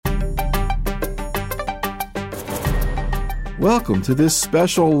Welcome to this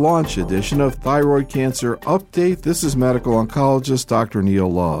special launch edition of Thyroid Cancer Update. This is medical oncologist Dr.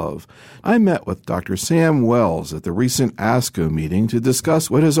 Neil Love. I met with Dr. Sam Wells at the recent ASCO meeting to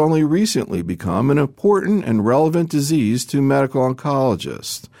discuss what has only recently become an important and relevant disease to medical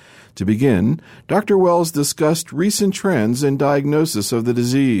oncologists. To begin, Dr. Wells discussed recent trends in diagnosis of the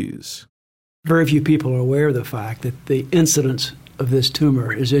disease. Very few people are aware of the fact that the incidence of this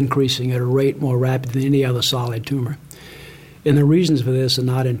tumor is increasing at a rate more rapid than any other solid tumor. And the reasons for this are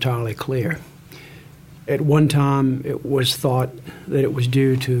not entirely clear. At one time, it was thought that it was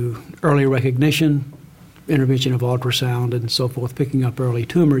due to early recognition, intervention of ultrasound and so forth, picking up early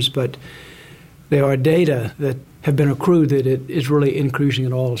tumors, but there are data that have been accrued that it is really increasing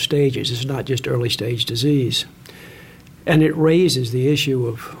at all stages. It's not just early stage disease. And it raises the issue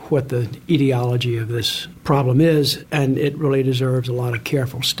of what the etiology of this problem is, and it really deserves a lot of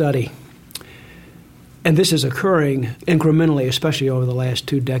careful study. And this is occurring incrementally, especially over the last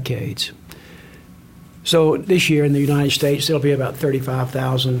 2 decades. So this year in the United States, there'll be about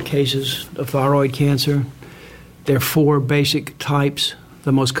 35,000 cases of thyroid cancer. There are 4 basic types.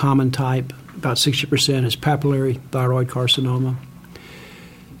 The most common type, about 60%, is papillary thyroid carcinoma.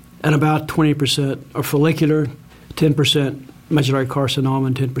 And about 20% are follicular, 10% medullary carcinoma,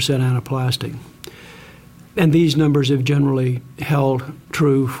 and 10% anaplastic. And these numbers have generally held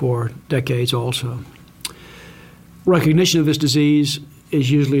true for decades also. Recognition of this disease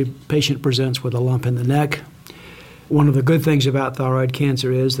is usually a patient presents with a lump in the neck. One of the good things about thyroid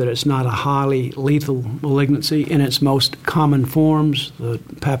cancer is that it's not a highly lethal malignancy in its most common forms, the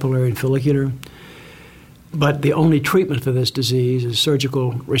papillary and follicular. But the only treatment for this disease is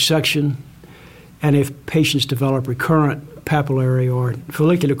surgical resection. And if patients develop recurrent papillary or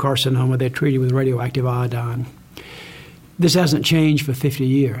follicular carcinoma, they're treated with radioactive iodine. This hasn't changed for 50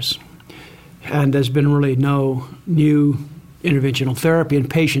 years. And there's been really no new interventional therapy in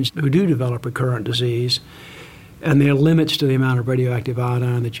patients who do develop recurrent disease. And there are limits to the amount of radioactive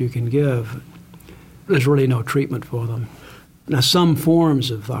iodine that you can give. There's really no treatment for them. Now, some forms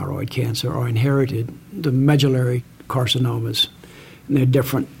of thyroid cancer are inherited, the medullary carcinomas. And there are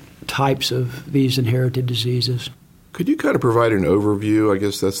different types of these inherited diseases. Could you kind of provide an overview? I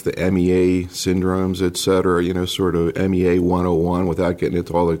guess that's the MEA syndromes, et cetera, sort of MEA 101 without getting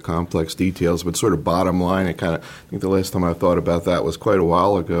into all the complex details, but sort of bottom line. I think the last time I thought about that was quite a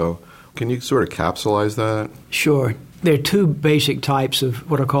while ago. Can you sort of capsulize that? Sure. There are 2 basic types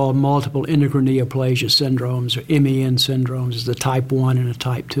of what are called multiple endocrine neoplasia syndromes, or MEN syndromes. There's the type 1 and a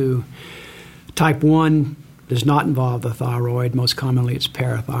type 2. Type 1 does not involve the thyroid. Most commonly, it's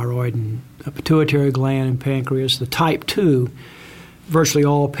parathyroid and a pituitary gland and pancreas. The type 2, virtually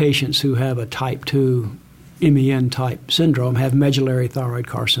all patients who have a type 2 MEN-type syndrome have medullary thyroid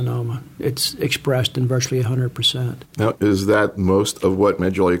carcinoma. It's expressed in virtually 100%. Now, is that most of what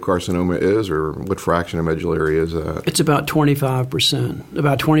medullary carcinoma is, or what fraction of medullary is that? It's about 25%.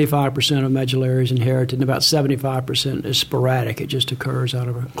 About 25% of medullary is inherited, and about 75% is sporadic. It just occurs out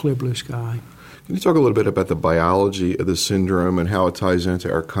of a clear blue sky. Can you talk a little bit about the biology of the syndrome and how it ties into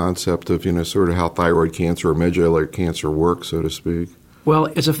our concept of, sort of how thyroid cancer or medullary cancer works, so to speak? Well,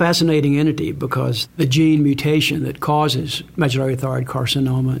 it's a fascinating entity because the gene mutation that causes medullary thyroid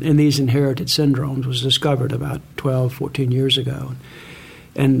carcinoma in these inherited syndromes was discovered about 12, 14 years ago.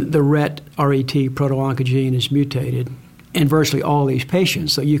 And the RET proto-oncogene is mutated in virtually all these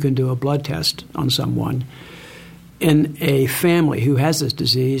patients, so you can do a blood test on someone in a family who has this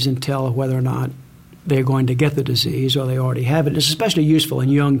disease and tell whether or not they're going to get the disease or they already have it. It's especially useful in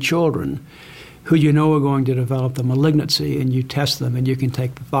young children who are going to develop the malignancy, and you test them and you can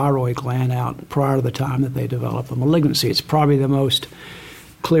take the thyroid gland out prior to the time that they develop the malignancy. It's probably the most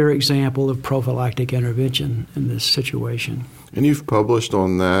clear example of prophylactic intervention in this situation. And you've published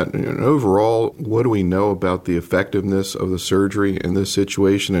on that. And overall, what do we know about the effectiveness of the surgery in this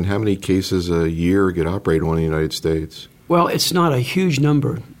situation, and how many cases a year get operated on in the United States? Well, it's not a huge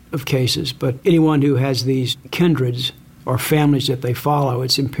number of cases, but anyone who has these kindreds or families that they follow,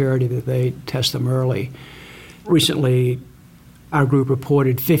 it's imperative that they test them early. Recently, our group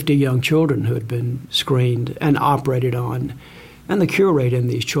reported 50 young children who had been screened and operated on, and the cure rate in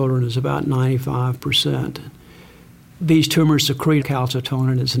these children is about 95%. These tumors secrete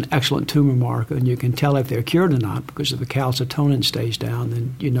calcitonin. It's an excellent tumor marker, and you can tell if they're cured or not because if the calcitonin stays down,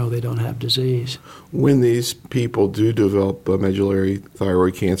 then you know they don't have disease. When these people do develop medullary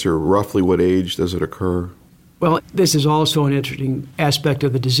thyroid cancer, roughly what age does it occur? Well, this is also an interesting aspect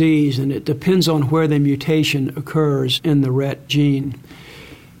of the disease, and it depends on where the mutation occurs in the RET gene.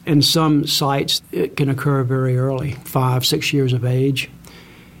 In some sites, it can occur very early, 5, 6 years of age.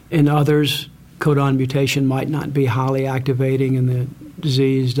 In others, codon mutation might not be highly activating, and the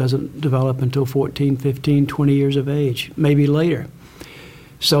disease doesn't develop until 14, 15, 20 years of age, maybe later.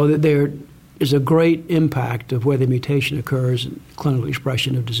 So that there is a great impact of where the mutation occurs in clinical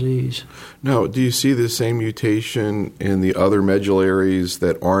expression of disease. Now, do you see the same mutation in the other medullaries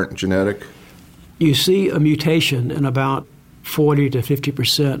that aren't genetic? You see a mutation in about 40 to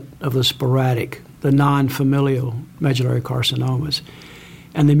 50% of the sporadic, the non-familial medullary carcinomas.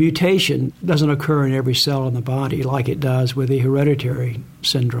 And the mutation doesn't occur in every cell in the body like it does with the hereditary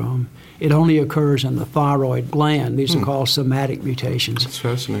syndrome. It only occurs in the thyroid gland. These are called somatic mutations. That's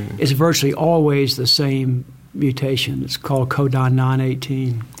fascinating. It's virtually always the same mutation. It's called codon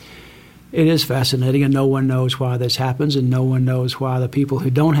 918. It is fascinating, and no one knows why this happens, and no one knows why the people who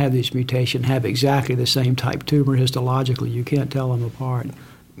don't have this mutation have exactly the same type tumor histologically. You can't tell them apart.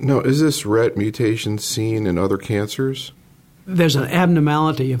 Now, is this RET mutation seen in other cancers? There's an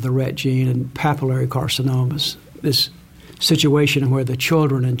abnormality of the RET gene in papillary carcinomas, this situation where the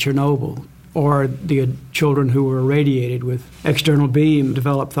children in Chernobyl or the children who were irradiated with external beam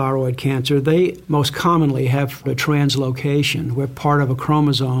develop thyroid cancer, they most commonly have a translocation where part of a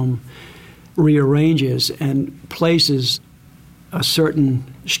chromosome rearranges and places a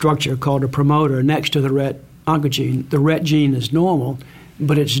certain structure called a promoter next to the RET oncogene. The RET gene is normal,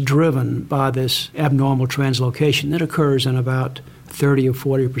 but it's driven by this abnormal translocation that occurs in about 30 or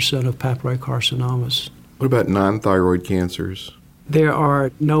 40% of papillary carcinomas. What about non-thyroid cancers? There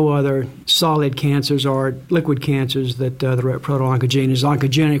are no other solid cancers or liquid cancers that the RET proto-oncogene is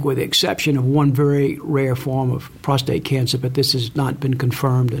oncogenic, with the exception of one very rare form of prostate cancer, but this has not been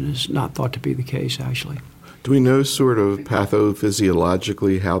confirmed and is not thought to be the case, actually. Do we know sort of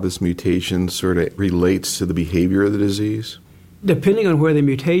pathophysiologically how this mutation sort of relates to the behavior of the disease? Depending on where the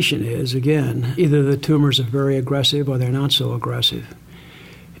mutation is, again, either the tumors are very aggressive or they're not so aggressive.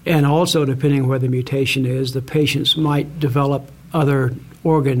 And also, depending on where the mutation is, the patients might develop other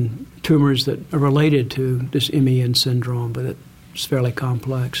organ tumors that are related to this MEN syndrome, but it's fairly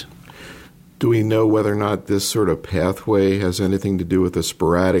complex. Do we know whether or not this sort of pathway has anything to do with the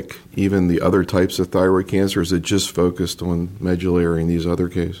sporadic, even the other types of thyroid cancer, or is it just focused on medullary in these other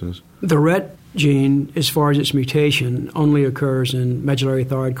cases? The RET gene, as far as its mutation, only occurs in medullary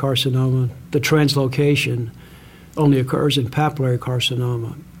thyroid carcinoma. The translocation only occurs in papillary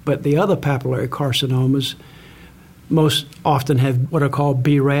carcinoma. But the other papillary carcinomas most often have what are called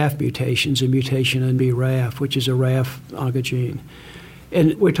BRAF mutations, a mutation in BRAF, which is a RAF oncogene.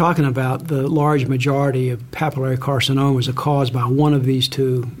 And we're talking about the large majority of papillary carcinomas are caused by one of these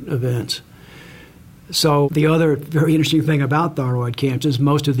two events. So the other very interesting thing about thyroid cancer is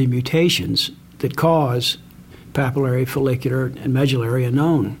most of the mutations that cause papillary, follicular, and medullary are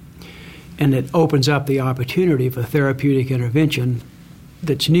known. And it opens up the opportunity for therapeutic intervention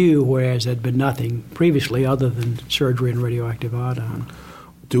that's new, whereas there had been nothing previously other than surgery and radioactive iodine.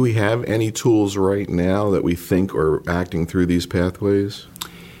 Do we have any tools right now that we think are acting through these pathways?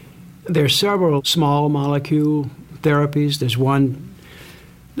 There are several small molecule therapies. There's one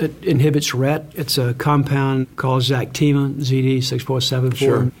that inhibits RET. It's a compound called Zactima, ZD6474.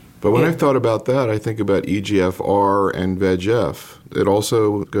 Sure. But when I thought about that, I think about EGFR and VEGF. It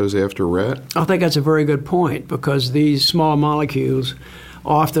also goes after RET? I think that's a very good point, because these small molecules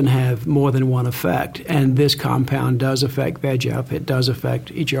often have more than one effect, and this compound does affect VEGF, it does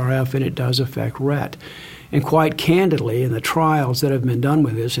affect EGFR, and it does affect RET. And quite candidly, in the trials that have been done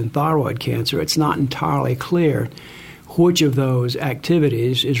with this in thyroid cancer, it's not entirely clear which of those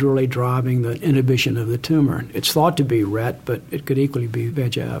activities is really driving the inhibition of the tumor. It's thought to be RET, but it could equally be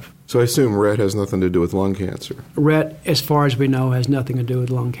VEGF. So I assume RET has nothing to do with lung cancer. RET, as far as we know, has nothing to do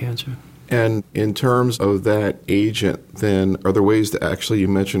with lung cancer. And in terms of that agent, then, are there ways to actually, you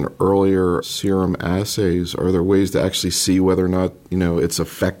mentioned earlier serum assays, are there ways to actually see whether or not, it's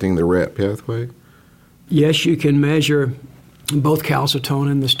affecting the RET pathway? Yes, you can measure both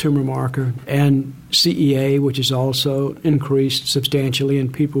calcitonin, this tumor marker, and CEA, which is also increased substantially in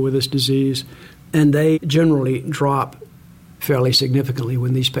people with this disease. And they generally drop fairly significantly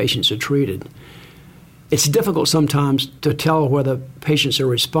when these patients are treated. It's difficult sometimes to tell whether patients are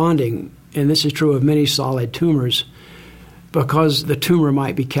responding, and this is true of many solid tumors, because the tumor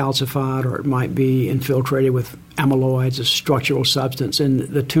might be calcified or it might be infiltrated with amyloids, a structural substance, and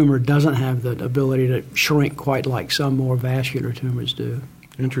the tumor doesn't have the ability to shrink quite like some more vascular tumors do.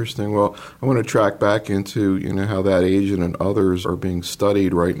 Interesting. Well, I want to track back into, how that agent and others are being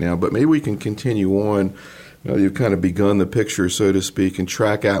studied right now, but maybe we can continue on. You've kind of begun the picture, so to speak, and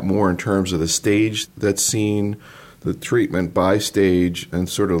track out more in terms of the stage that's seen, the treatment by stage, and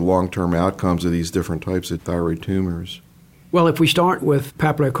sort of long-term outcomes of these different types of thyroid tumors. Well, if we start with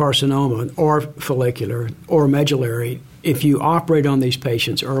papillary carcinoma or follicular or medullary, if you operate on these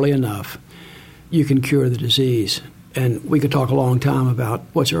patients early enough, you can cure the disease. And we could talk a long time about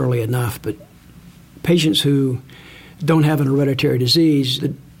what's early enough, but patients who don't have an hereditary disease,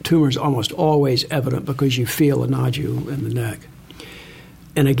 the tumor is almost always evident because you feel a nodule in the neck.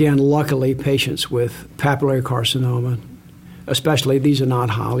 And again, luckily, patients with papillary carcinoma, especially, these are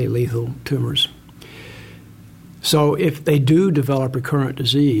not highly lethal tumors. So if they do develop recurrent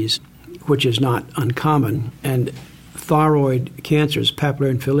disease, which is not uncommon, and thyroid cancers,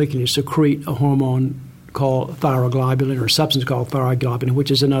 papillary and follicular, secrete a hormone called thyroglobulin or a substance called thyroglobulin, which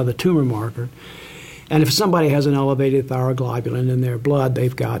is another tumor marker. And if somebody has an elevated thyroglobulin in their blood,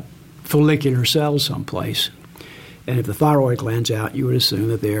 they've got follicular cells someplace. And if the thyroid gland's out, you would assume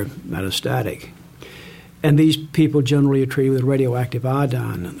that they're metastatic. And these people generally are treated with radioactive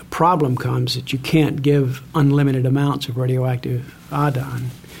iodine. And the problem comes that you can't give unlimited amounts of radioactive iodine.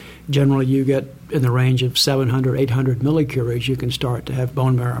 Generally, you get in the range of 700, 800 millicuries, you can start to have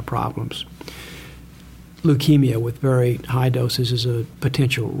bone marrow problems. Leukemia with very high doses is a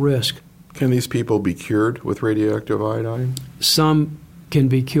potential risk. Can these people be cured with radioactive iodine? Some can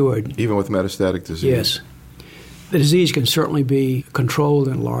be cured. Even with metastatic disease? Yes. The disease can certainly be controlled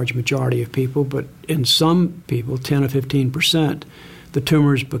in a large majority of people, but in some people, 10 or 15%, the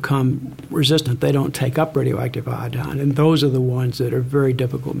tumors become resistant. They don't take up radioactive iodine, and those are the ones that are very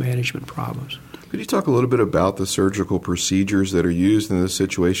difficult management problems. Could you talk a little bit about the surgical procedures that are used in this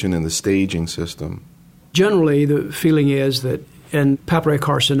situation and the staging system? Generally, the feeling is that in papillary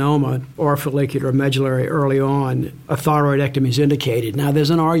carcinoma or follicular medullary early on, a thyroidectomy is indicated. Now, there's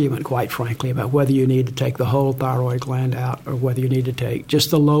an argument, quite frankly, about whether you need to take the whole thyroid gland out or whether you need to take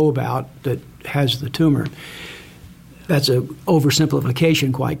just the lobe out that has the tumor. That's an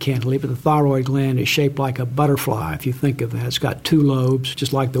oversimplification, quite candidly, but the thyroid gland is shaped like a butterfly. If you think of that, it's got two lobes,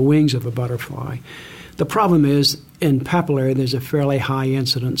 just like the wings of a butterfly. The problem is, in papillary, there's a fairly high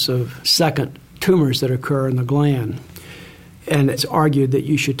incidence of second tumors that occur in the gland. And it's argued that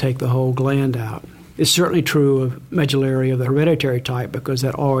you should take the whole gland out. It's certainly true of medullary of the hereditary type because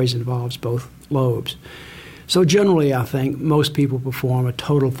that always involves both lobes. So generally, I think most people perform a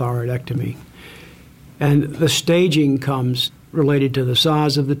total thyroidectomy. And the staging comes related to the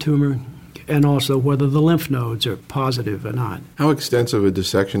size of the tumor and also whether the lymph nodes are positive or not. How extensive a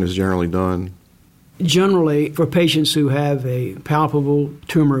dissection is generally done? Generally, for patients who have a palpable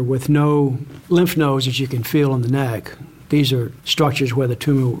tumor with no lymph nodes that you can feel in the neck, these are structures where the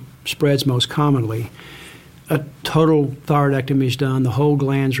tumor spreads most commonly. A total thyroidectomy is done, the whole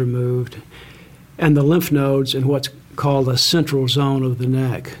gland's removed, and the lymph nodes in what's called the central zone of the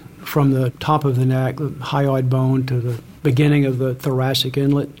neck, from the top of the neck, the hyoid bone, to the beginning of the thoracic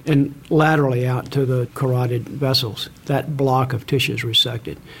inlet, and laterally out to the carotid vessels. That block of tissue is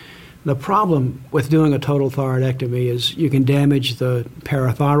resected. The problem with doing a total thyroidectomy is you can damage the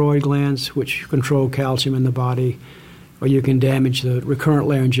parathyroid glands, which control calcium in the body, or you can damage the recurrent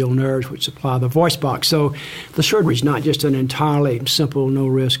laryngeal nerves, which supply the voice box. So the surgery is not just an entirely simple,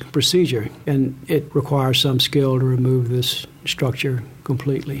 no-risk procedure, and it requires some skill to remove this structure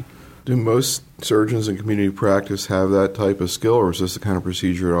completely. Do most surgeons in community practice have that type of skill, or is this the kind of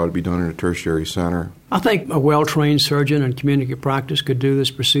procedure that ought to be done in a tertiary center? I think a well-trained surgeon in community practice could do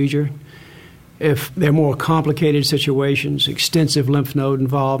this procedure. If they're more complicated situations, extensive lymph node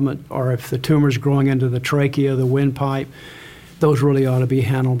involvement, or if the tumor's growing into the trachea, the windpipe, those really ought to be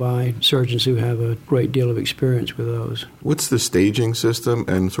handled by surgeons who have a great deal of experience with those. What's the staging system,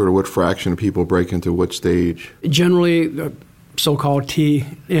 and sort of what fraction of people break into what stage? Generally, the so-called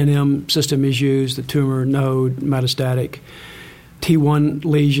TNM system is used, the tumor node metastatic. T1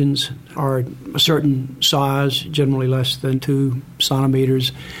 lesions are a certain size, generally less than 2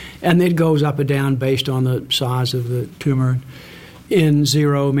 centimeters, and it goes up and down based on the size of the tumor.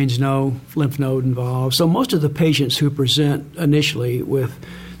 N0 means no lymph node involved. So most of the patients who present initially with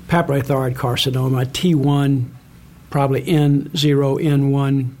papillary thyroid carcinoma, T1, probably N0,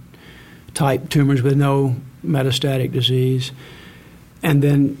 N1 type tumors with no metastatic disease. And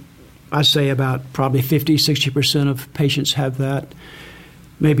then I say about probably 50, 60% of patients have that.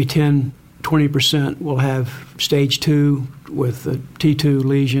 Maybe 10, 20% will have stage 2 with a T2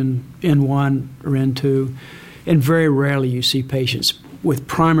 lesion, N1 or N2. And very rarely you see patients with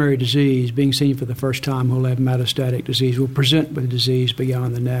primary disease being seen for the first time who will have metastatic disease, will present with disease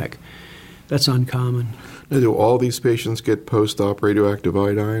beyond the neck. That's uncommon. Now, do all these patients get post-op radioactive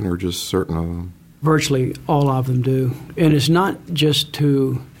iodine, or just certain of them? Virtually all of them do. And it's not just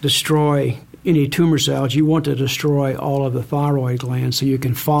to destroy any tumor cells, you want to destroy all of the thyroid glands so you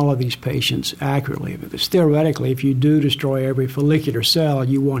can follow these patients accurately. Because theoretically, if you do destroy every follicular cell,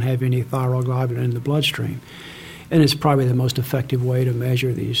 you won't have any thyroglobulin in the bloodstream. And it's probably the most effective way to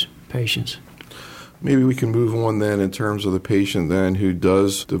measure these patients. Maybe we can move on then in terms of the patient then who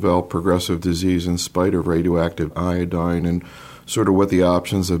does develop progressive disease in spite of radioactive iodine, and sort of what the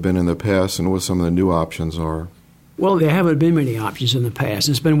options have been in the past and what some of the new options are. Well, there haven't been many options in the past.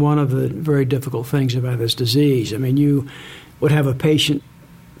 It's been one of the very difficult things about this disease. I mean, you would have a patient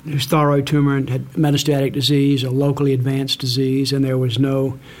whose thyroid tumor had metastatic disease or locally advanced disease, and there was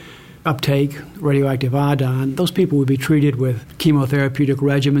no uptake, radioactive iodine. Those people would be treated with chemotherapeutic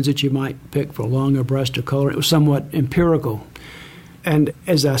regimens that you might pick for lung or breast or colon. It was somewhat empirical. And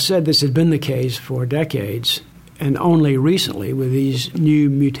as I said, this had been the case for decades, and only recently, with these new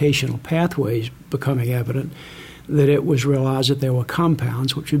mutational pathways becoming evident, that it was realized that there were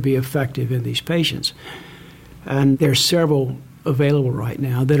compounds which would be effective in these patients. And there are several available right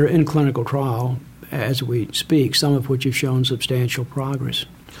now that are in clinical trial as we speak, some of which have shown substantial progress.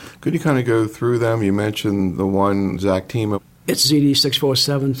 Could you kind of go through them? You mentioned the one, Zactima. It's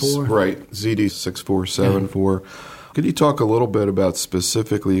ZD6474. Right, ZD6474. Yeah. Could you talk a little bit about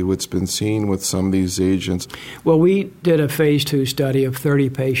specifically what's been seen with some of these agents? Well, we did a phase 2 study of 30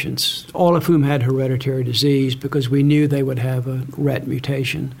 patients, all of whom had hereditary disease because we knew they would have a RET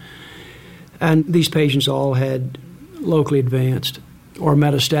mutation. And these patients all had locally advanced or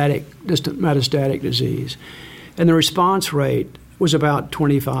distant metastatic disease. And the response rate was about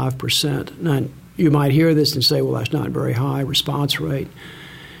 25%. Now, you might hear this and say, well, that's not a very high response rate.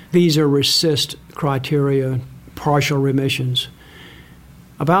 These are RECIST criteria, partial remissions.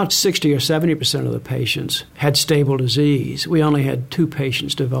 About 60 or 70% of the patients had stable disease. We only had 2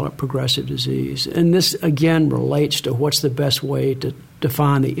 patients develop progressive disease. And this, again, relates to what's the best way to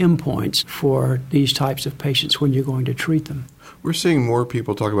define the endpoints for these types of patients when you're going to treat them. We're seeing more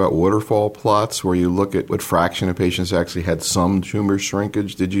people talk about waterfall plots where you look at what fraction of patients actually had some tumor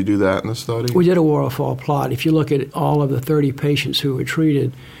shrinkage. Did you do that in the study? We did a waterfall plot. If you look at all of the 30 patients who were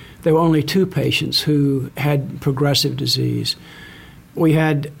treated, there were only 2 patients who had progressive disease. We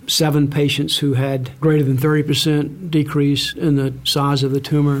had 7 patients who had greater than 30% decrease in the size of the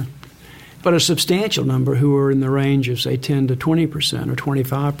tumor, but a substantial number who were in the range of, say, 10 to 20% or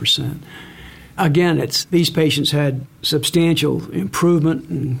 25%. Again, these patients had substantial improvement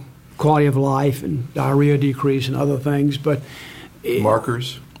in quality of life and diarrhea decrease and other things, but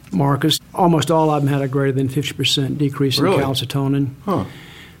markers, almost all of them had a greater than 50% decrease in calcitonin. Huh.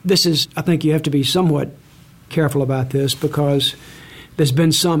 This is, I think you have to be somewhat careful about this because there's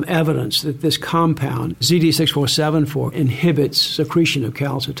been some evidence that this compound, ZD6474, inhibits secretion of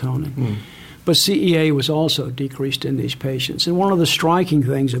calcitonin. But CEA was also decreased in these patients. And one of the striking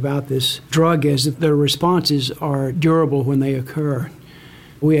things about this drug is that the responses are durable when they occur.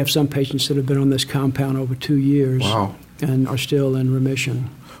 We have some patients that have been on this compound over 2 years and are still in remission.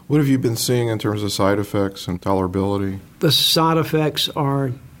 What have you been seeing in terms of side effects and tolerability? The side effects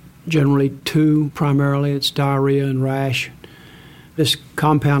are generally 2 primarily. It's diarrhea and rash. This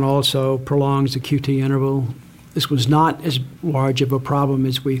compound also prolongs the QT interval. This was not as large of a problem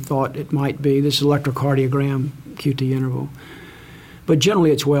as we thought it might be, this electrocardiogram QT interval. But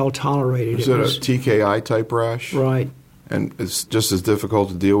generally it's well tolerated. Is it a TKI type rash? Right. And it's just as difficult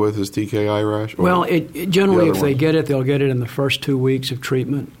to deal with as TKI rash? Well, it generally, if they get it, they'll get it in the first 2 weeks of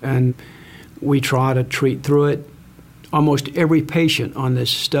treatment, and we try to treat through it. Almost every patient on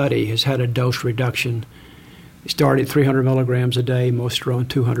this study has had a dose reduction. They start at 300 milligrams a day. Most are on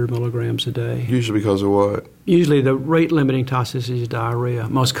 200 milligrams a day. Usually because of what? Usually the rate-limiting toxicity is diarrhea,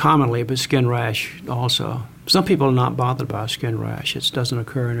 most commonly, but skin rash also. Some people are not bothered by skin rash. It doesn't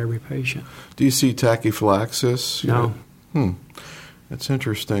occur in every patient. Do you see tachyphylaxis? No. That's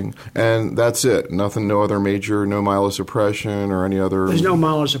interesting. And that's it? Nothing, no other major, no myelosuppression or any other? There's no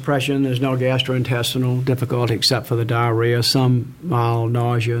myelosuppression. There's no gastrointestinal difficulty except for the diarrhea, some mild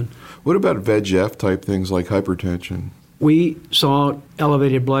nausea. What about VEGF type things like hypertension? We saw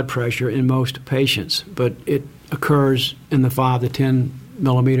elevated blood pressure in most patients, but it occurs in the 5 to 10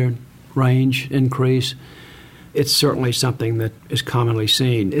 millimeter range increase. It's certainly something that is commonly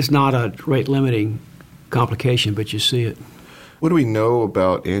seen. It's not a rate-limiting complication, but you see it. What do we know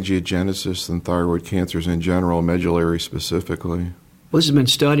about angiogenesis and thyroid cancers in general, medullary specifically? Well, this has been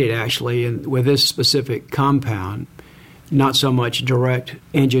studied, actually, with this specific compound. not so much direct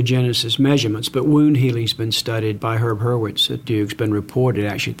angiogenesis measurements, but wound healing's been studied by Herb Hurwitz at Duke's, been reported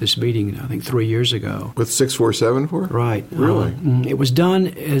actually at this meeting, I think 3 years ago. With 6474? Right. Really? It was done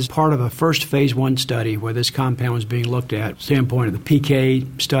as part of a first phase 1 study where this compound was being looked at, standpoint of the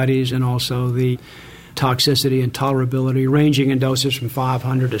PK studies and also the toxicity and tolerability, ranging in doses from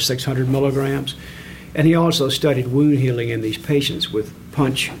 500 to 600 milligrams. And he also studied wound healing in these patients with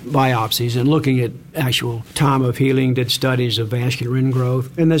punch biopsies and looking at actual time of healing, did studies of vascular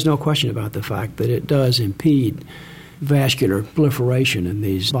ingrowth. And there's no question about the fact that it does impede vascular proliferation in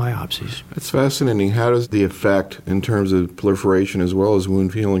these biopsies. That's fascinating. How does the effect in terms of proliferation as well as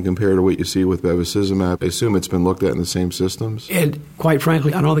wound healing compare to what you see with bevacizumab? I assume it's been looked at in the same systems? And quite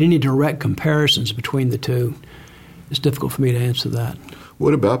frankly, I don't have any direct comparisons between the two. It's difficult for me to answer that.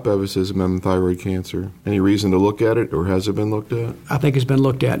 What about bevacizumab and thyroid cancer? Any reason to look at it, or has it been looked at? I think it's been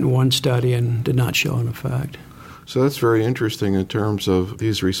looked at in one study and did not show an effect. So that's very interesting in terms of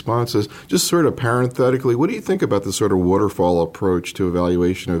these responses. Just sort of parenthetically, what do you think about the sort of waterfall approach to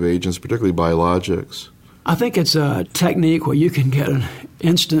evaluation of agents, particularly biologics? I think it's a technique where you can get an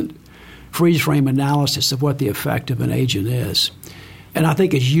instant freeze-frame analysis of what the effect of an agent is. And I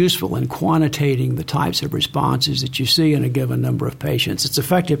think it's useful in quantitating the types of responses that you see in a given number of patients. It's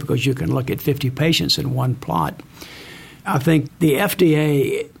effective because you can look at 50 patients in one plot. I think the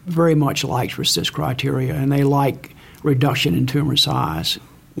FDA very much likes RECIST criteria, and they like reduction in tumor size.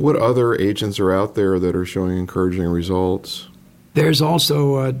 What other agents are out there that are showing encouraging results? There's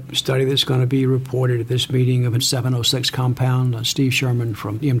also a study that's going to be reported at this meeting of a 706 compound, Steve Sherman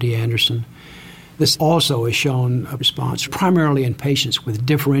from MD Anderson. This also has shown a response primarily in patients with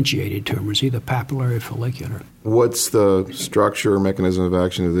differentiated tumors, either papillary or follicular. What's the structure or mechanism of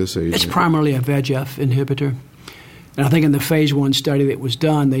action of this agent? It's primarily a VEGF inhibitor. And I think in the phase 1 study that was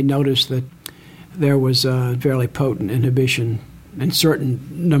done, they noticed that there was a fairly potent inhibition in a certain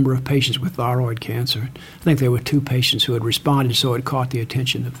number of patients with thyroid cancer. I think there were 2 patients who had responded, so it caught the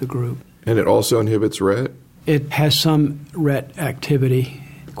attention of the group. And it also inhibits RET? It has some RET activity.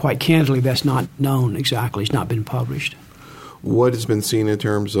 Quite candidly, that's not known exactly. It's not been published. What has been seen in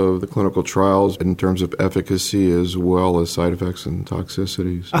terms of the clinical trials, in terms of efficacy as well as side effects and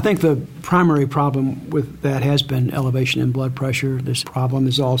toxicities? I think the primary problem with that has been elevation in blood pressure. This problem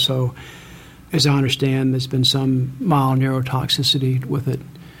is also, as I understand, there's been some mild neurotoxicity with it.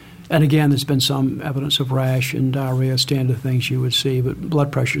 And again, there's been some evidence of rash and diarrhea, standard things you would see, but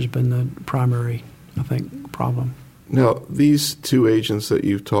blood pressure has been the primary, I think, problem. Now, these 2 agents that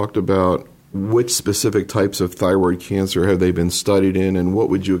you've talked about, which specific types of thyroid cancer have they been studied in, and what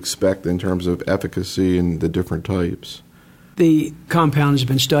would you expect in terms of efficacy in the different types? The compound has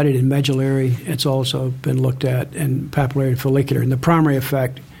been studied in medullary. It's also been looked at in papillary and follicular, and the primary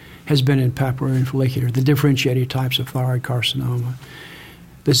effect has been in papillary and follicular, the differentiated types of thyroid carcinoma.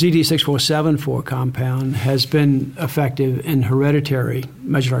 The ZD6474 compound has been effective in hereditary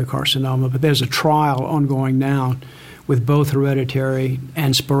medullary carcinoma, but there's a trial ongoing now with both hereditary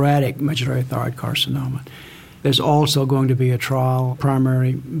and sporadic medullary thyroid carcinoma. There's also going to be a trial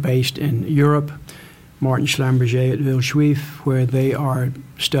primarily based in Europe, Martin Schlumberger at Villejuif, where they are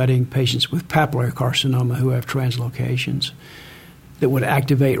studying patients with papillary carcinoma who have translocations that would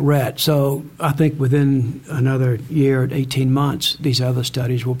activate RET. So I think within another year, 18 months, these other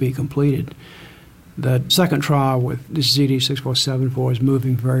studies will be completed. The second trial with this ZD6474 is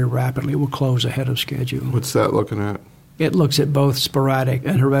moving very rapidly. It will close ahead of schedule. What's that looking at? It looks at both sporadic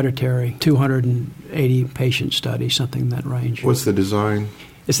and hereditary, 280 patient studies, something in that range. What's the design?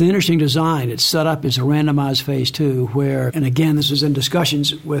 It's an interesting design. It's set up as a randomized phase 2 where, and again, this is in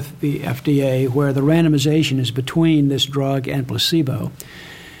discussions with the FDA, where the randomization is between this drug and placebo.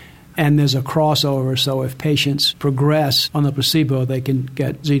 And there's a crossover, so if patients progress on the placebo, they can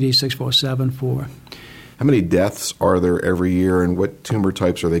get ZD6474. How many deaths are there every year, and what tumor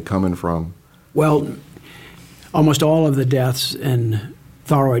types are they coming from? Well, almost all of the deaths in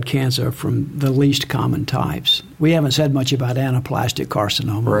thyroid cancer from the least common types. We haven't said much about anaplastic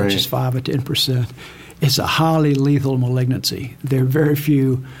carcinoma, right, which is 5 or 10%. It's a highly lethal malignancy. There are very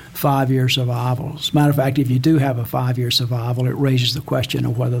few 5-year survivals. As a matter of fact, if you do have a 5-year survival, it raises the question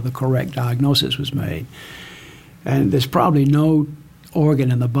of whether the correct diagnosis was made. And there's probably no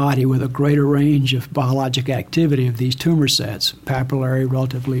organ in the body with a greater range of biologic activity of these tumor sets, papillary,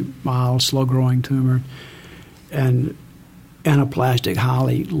 relatively mild, slow-growing tumor, and anaplastic,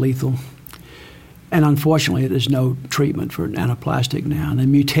 highly lethal. And unfortunately, there's no treatment for anaplastic now. And the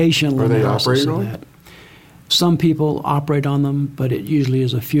mutational analysis of that. Some people operate on them, but it usually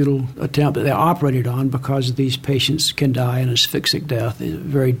is a futile attempt. They're operated on because these patients can die an asphyxic death. It's a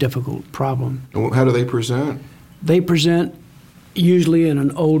very difficult problem. And how do they present? They present usually in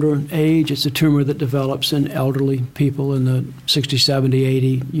an older age. It's a tumor that develops in elderly people in the 60,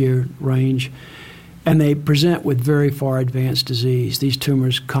 70, 80-year range. And they present with very far advanced disease. These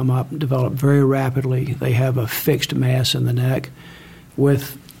tumors come up and develop very rapidly. They have a fixed mass in the neck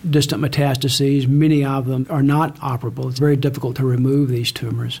with distant metastases. Many of them are not operable. It's very difficult to remove these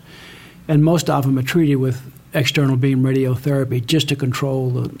tumors. And most of them are treated with external beam radiotherapy just to control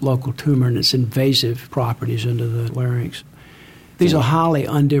the local tumor and its invasive properties into the larynx. These are highly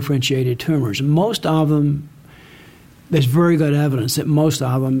undifferentiated tumors. Most of them, there's very good evidence that most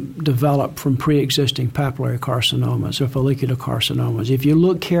of them develop from pre-existing papillary carcinomas or follicular carcinomas. If you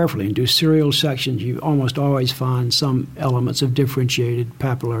look carefully and do serial sections, you almost always find some elements of differentiated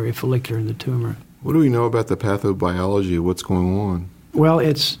papillary follicular in the tumor. What do we know about the pathobiology of what's going on? Well,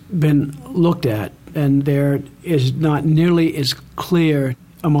 it's been looked at, and there is not nearly as clear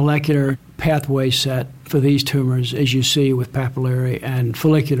a molecular pathway set for these tumors as you see with papillary and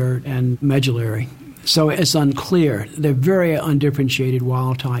follicular and medullary. So it's unclear. They're very undifferentiated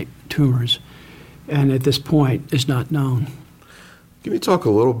wild-type tumors, and at this point, it's not known. Can you talk a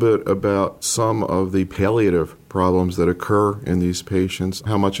little bit about some of the palliative problems that occur in these patients?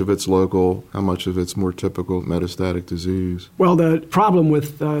 How much of it's local? How much of it's more typical metastatic disease? Well, the problem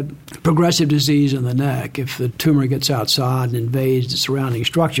with progressive disease in the neck, if the tumor gets outside and invades the surrounding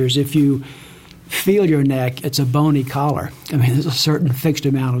structures, if you feel your neck, it's a bony collar. I mean, there's a certain fixed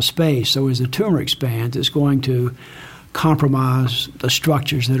amount of space. So as the tumor expands, it's going to compromise the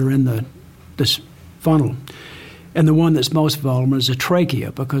structures that are in this funnel. And the one that's most vulnerable is the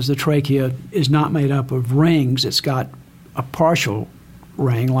trachea, because the trachea is not made up of rings. It's got a partial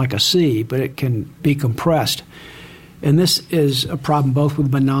ring, like a C, but it can be compressed. And this is a problem both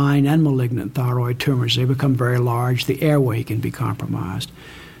with benign and malignant thyroid tumors. They become very large. The airway can be compromised.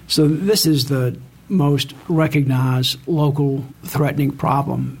 So this is the most recognized local threatening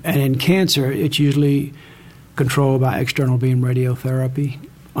problem. And in cancer, it's usually controlled by external beam radiotherapy.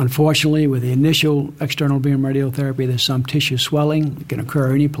 Unfortunately, with the initial external beam radiotherapy, there's some tissue swelling. It can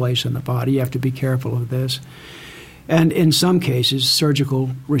occur any place in the body. You have to be careful of this. And in some cases,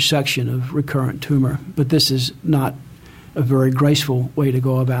 surgical resection of recurrent tumor. But this is not a very graceful way to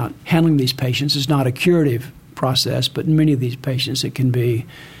go about handling these patients. It's not a curative process, but in many of these patients, it can be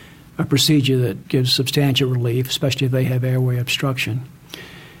a procedure that gives substantial relief, especially if they have airway obstruction.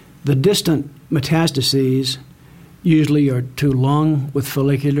 The distant metastases usually are to lung with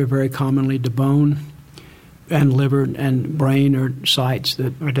follicular, very commonly to bone, and liver and brain are sites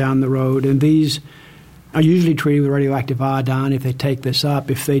that are down the road. And these are usually treated with radioactive iodine if they take this up.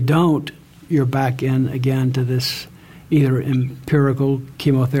 If they don't, you're back in again to this either empirical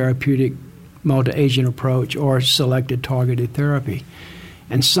chemotherapeutic multi-agent approach or selected targeted therapy.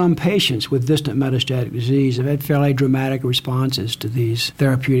 And some patients with distant metastatic disease have had fairly dramatic responses to these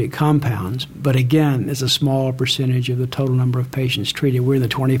therapeutic compounds. But again, it's a small percentage of the total number of patients treated. We're in the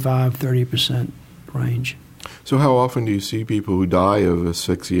 25-30% range. So how often do you see people who die of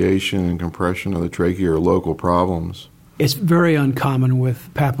asphyxiation and compression of the trachea or local problems? It's very uncommon with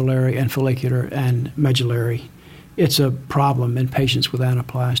papillary and follicular and medullary. It's a problem in patients with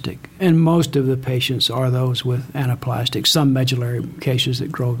anaplastic. And most of the patients are those with anaplastic, some medullary cases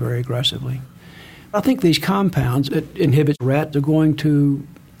that grow very aggressively. I think these compounds that inhibit RET are going to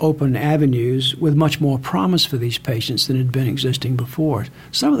open avenues with much more promise for these patients than had been existing before.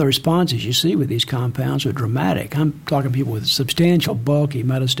 Some of the responses you see with these compounds are dramatic. I'm talking people with substantial, bulky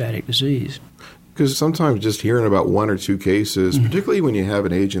metastatic disease. Because sometimes just hearing about one or two cases, particularly when you have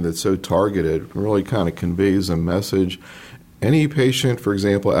an agent that's so targeted, really kind of conveys a message. Any patient, for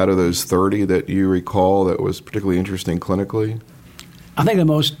example, out of those 30 that you recall that was particularly interesting clinically? I think the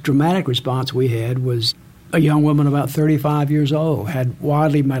most dramatic response we had was a young woman about 35 years old, had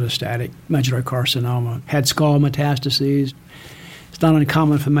widely metastatic medullary carcinoma, had skull metastases. It's not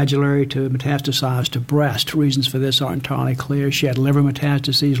uncommon for medullary to metastasize to breast. Reasons for this aren't entirely clear. She had liver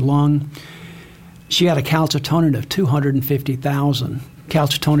metastases, lung. She had a calcitonin of 250,000.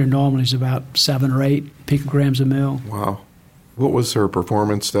 Calcitonin normally is about 7 or 8 picograms a mil. Wow. What was her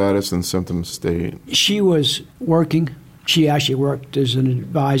performance status and symptom state? She was working. She actually worked as an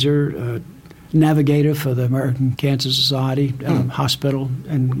advisor, navigator for the American Cancer Society hospital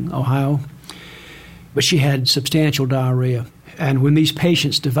in Ohio. But she had substantial diarrhea. And when these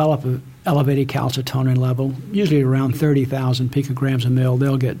patients develop an elevated calcitonin level, usually around 30,000 picograms a mil,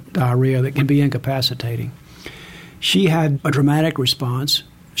 they'll get diarrhea that can be incapacitating. She had a dramatic response.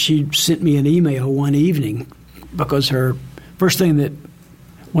 She sent me an email one evening because her first thing that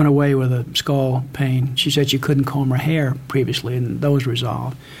went away with a skull pain, she said she couldn't comb her hair previously, and those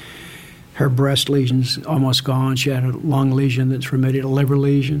resolved. Her breast lesion's almost gone. She had a lung lesion that's remitted, a liver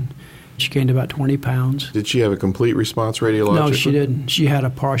lesion. She gained about 20 pounds. Did she have a complete response radiologically? No, she didn't. She had a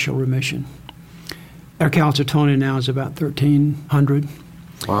partial remission. Her calcitonin now is about 1,300.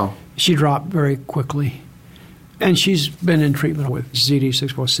 Wow. She dropped very quickly. And she's been in treatment with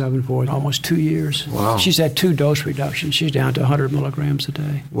ZD6474 for almost 2 years. Wow. She's had 2 dose reductions. She's down to 100 milligrams a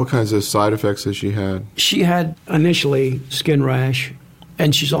day. What kinds of side effects has she had? She had initially skin rash,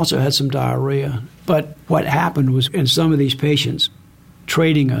 and she's also had some diarrhea. But what happened was in some of these patients,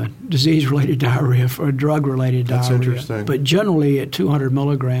 trading a disease-related diarrhea for a drug-related diarrhea. That's interesting. But generally at 200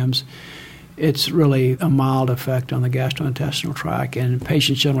 milligrams, it's really a mild effect on the gastrointestinal tract, and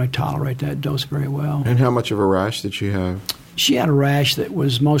patients generally tolerate that dose very well. And how much of a rash did she have? She had a rash that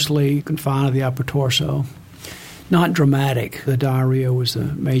was mostly confined to the upper torso. Not dramatic. The diarrhea was the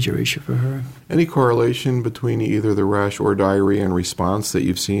major issue for her. Any correlation between either the rash or diarrhea and response that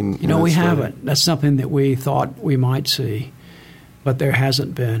you've seen? We haven't. That's something that we thought we might see, but there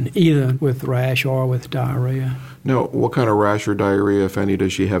hasn't been, either with rash or with diarrhea. No, what kind of rash or diarrhea, if any,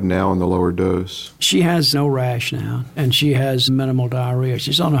 does she have now in the lower dose? She has no rash now, and she has minimal diarrhea.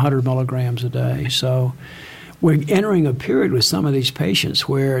 She's on 100 milligrams a day. So we're entering a period with some of these patients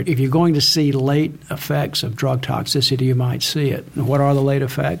where if you're going to see late effects of drug toxicity, you might see it. And what are the late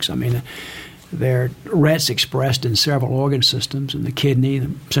effects? I mean, they're RETs expressed in several organ systems, in the kidney,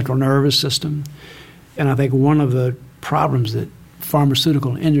 the central nervous system. And I think one of the problems that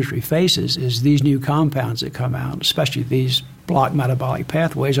pharmaceutical industry faces is these new compounds that come out, especially these block metabolic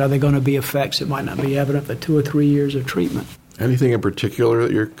pathways. Are they going to be effects that might not be evident for 2 or 3 years of treatment? Anything in particular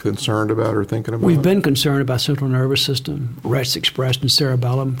that you're concerned about or thinking about? We've been concerned about central nervous system, RETs expressed in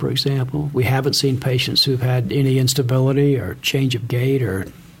cerebellum, for example. We haven't seen patients who've had any instability or change of gait or,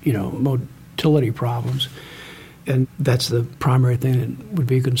 motility problems. And that's the primary thing that would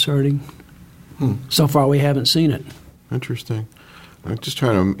be concerning. So far, we haven't seen it. Interesting. I'm just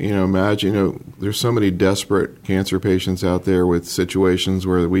trying to, imagine, there's so many desperate cancer patients out there with situations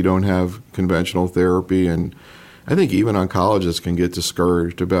where we don't have conventional therapy, and I think even oncologists can get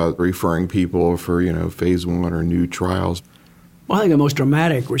discouraged about referring people for, phase 1 or new trials. Well, I think the most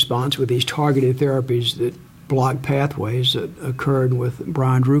dramatic response with these targeted therapies that block pathways that occurred with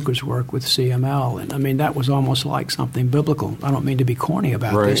Brian Druker's work with CML. And I mean, that was almost like something biblical. I don't mean to be corny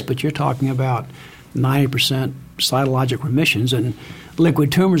about this, but you're talking about 90% cytologic remissions, and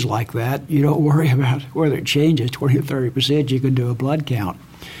liquid tumors like that, you don't worry about whether it changes 20 or 30%. You can do a blood count.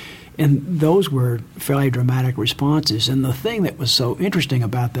 And those were fairly dramatic responses. And the thing that was so interesting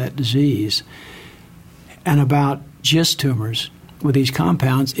about that disease and about GIST tumors with these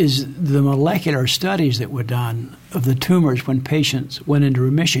compounds is the molecular studies that were done of the tumors when patients went into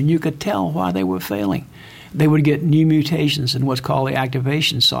remission. You could tell why they were failing. They would get new mutations in what's called the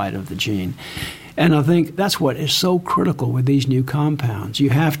activation site of the gene. And I think that's what is so critical with these new compounds. You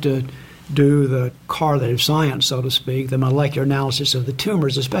have to do the correlative science, so to speak, the molecular analysis of the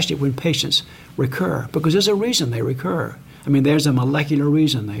tumors, especially when patients recur, because there's a reason they recur. I mean, there's a molecular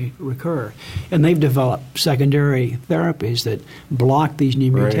reason they recur. And they've developed secondary therapies that block these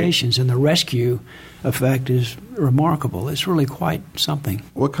new mutations, and the rescue effect is remarkable. It's really quite something.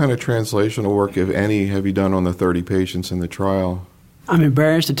 What kind of translational work, if any, have you done on the 30 patients in the trial? I'm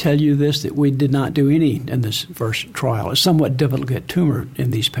embarrassed to tell you this, that we did not do any in this first trial. It's somewhat difficult to get tumor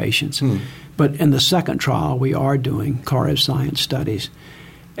in these patients. But in the second trial, we are doing correlative science studies.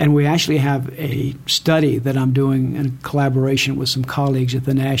 And we actually have a study that I'm doing in collaboration with some colleagues at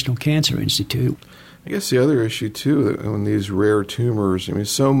the National Cancer Institute. I guess the other issue, too, that on these rare tumors, I mean,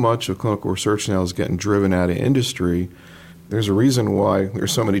 so much of clinical research now is getting driven out of industry. There's a reason why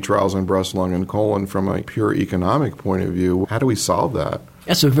there's so many trials on breast, lung, and colon from a pure economic point of view. How do we solve that?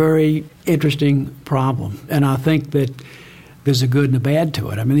 That's a very interesting problem, and I think that there's a good and a bad to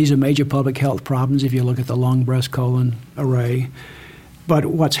it. I mean, these are major public health problems if you look at the lung, breast, colon array. But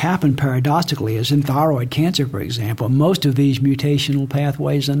what's happened paradoxically is in thyroid cancer, for example, most of these mutational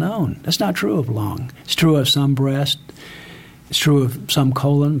pathways are known. That's not true of lung. It's true of some breast. It's true of some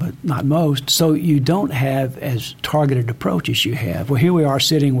colon, but not most. So you don't have as targeted approach as you have. Well, here we are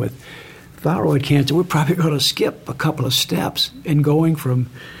sitting with thyroid cancer. We're probably going to skip a couple of steps in going from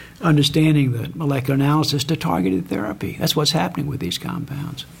understanding the molecular analysis to targeted therapy. That's what's happening with these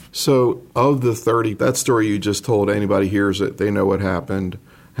compounds. So of the 30, that story you just told, anybody hears it, they know what happened.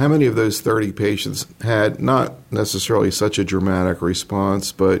 How many of those 30 patients had not necessarily such a dramatic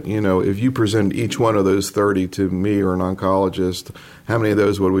response, but, if you present each one of those 30 to me or an oncologist, how many of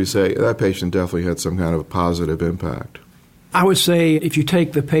those would we say, that patient definitely had some kind of positive impact? I would say if you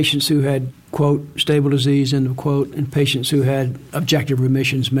take the patients who had, quote, stable disease, end of quote, and patients who had objective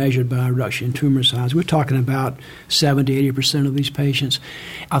remissions measured by a reduction in tumor size, we're talking about 70-80% of these patients.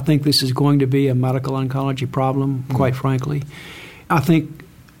 I think this is going to be a medical oncology problem, quite frankly. I think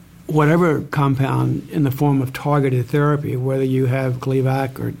whatever compound in the form of targeted therapy, whether you have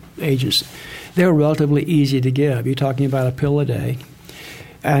Gleevec or agents, they're relatively easy to give. You're talking about a pill a day.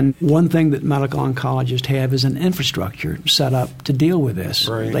 And one thing that medical oncologists have is an infrastructure set up to deal with this.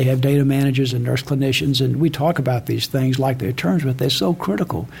 Right. They have data managers and nurse clinicians, and we talk about these things like they're terms, but they're so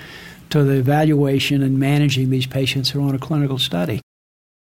critical to the evaluation and managing these patients who are on a clinical study.